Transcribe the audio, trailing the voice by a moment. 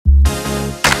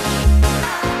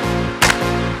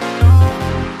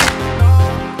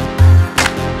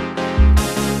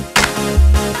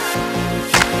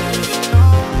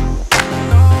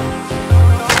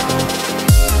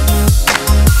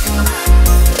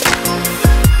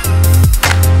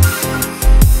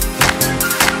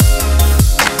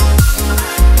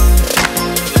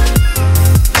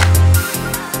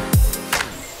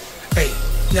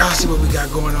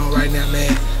got going on right now,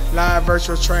 man. Live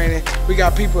virtual training. We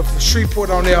got people from Shreveport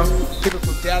on there, people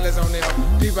from Dallas on there,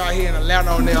 people out here in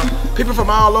Atlanta on there, people from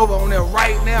all over on there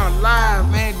right now, live,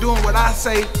 man, doing what I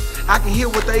say. I can hear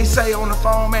what they say on the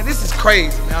phone, man. This is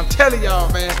crazy, man. I'm telling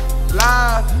y'all, man.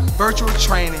 Live virtual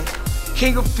training,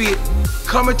 King of Fit,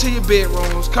 coming to your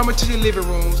bedrooms, coming to your living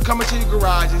rooms, coming to your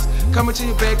garages, coming to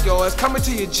your backyards, coming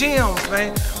to your gyms,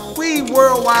 man. We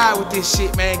worldwide with this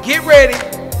shit, man. Get ready,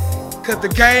 because the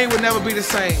game will never be the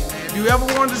same, man. If you ever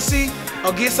wanted to see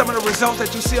or get some of the results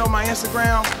that you see on my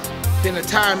Instagram, then the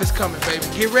time is coming, baby.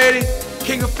 Get ready.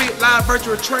 King of Fit live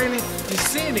virtual training. You're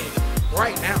seeing it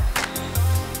right now.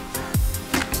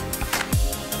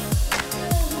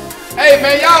 Hey,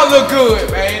 man, y'all look good,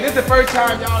 man. This is the first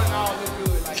time y'all all look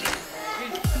good like this,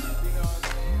 man. You know what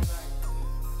I'm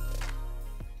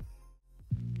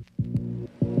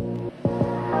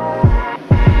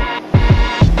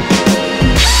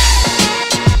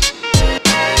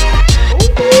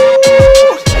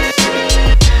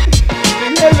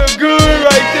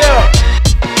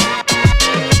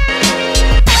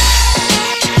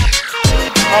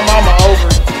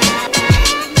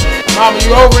Mama,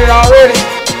 you over it already?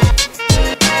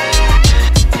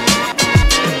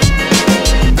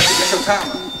 It's your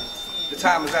timer. The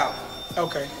time is out.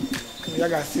 Okay. Y'all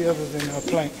got silvers in the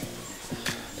plank.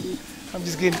 I'm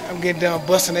getting done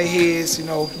busting their heads, you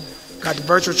know. Got the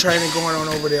virtual training going on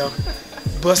over there.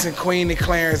 Busting Queen Naija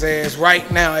Clanrence ass right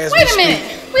now as we speak. Wait a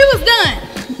minute. We was done.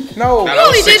 No. Now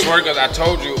those 6 workouts, I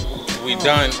told you, we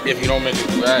done if you don't make it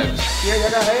through abs. Yeah,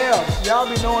 y'all got abs. Y'all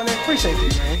be knowing that. Appreciate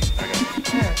that, man.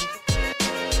 Yeah.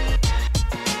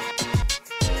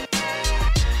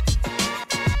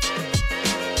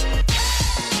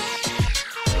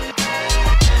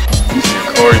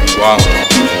 Corey be wildin'.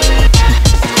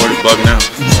 Corey bugging out.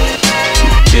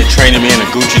 They're training me in a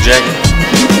Gucci jacket.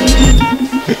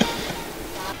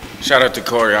 Shout out to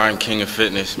Corey, I'm King of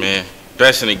Fitness, man.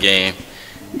 Best in the game.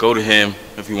 Go to him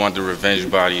if you want the revenge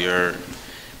body or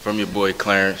from your boy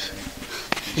Clarence.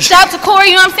 Shout out to Corey,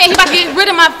 you know what I'm saying? He about to get rid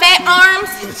of my fat arms,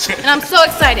 and I'm so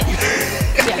excited.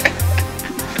 Yeah.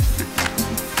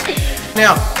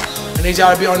 Now, I need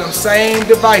y'all to be on them same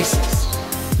devices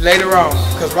later on,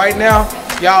 because right now,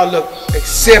 y'all look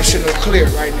exceptional clear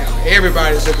right now.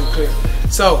 Everybody's looking clear.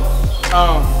 So,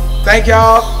 thank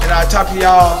y'all, and I'll talk to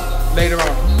y'all later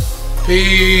on.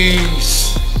 Peace.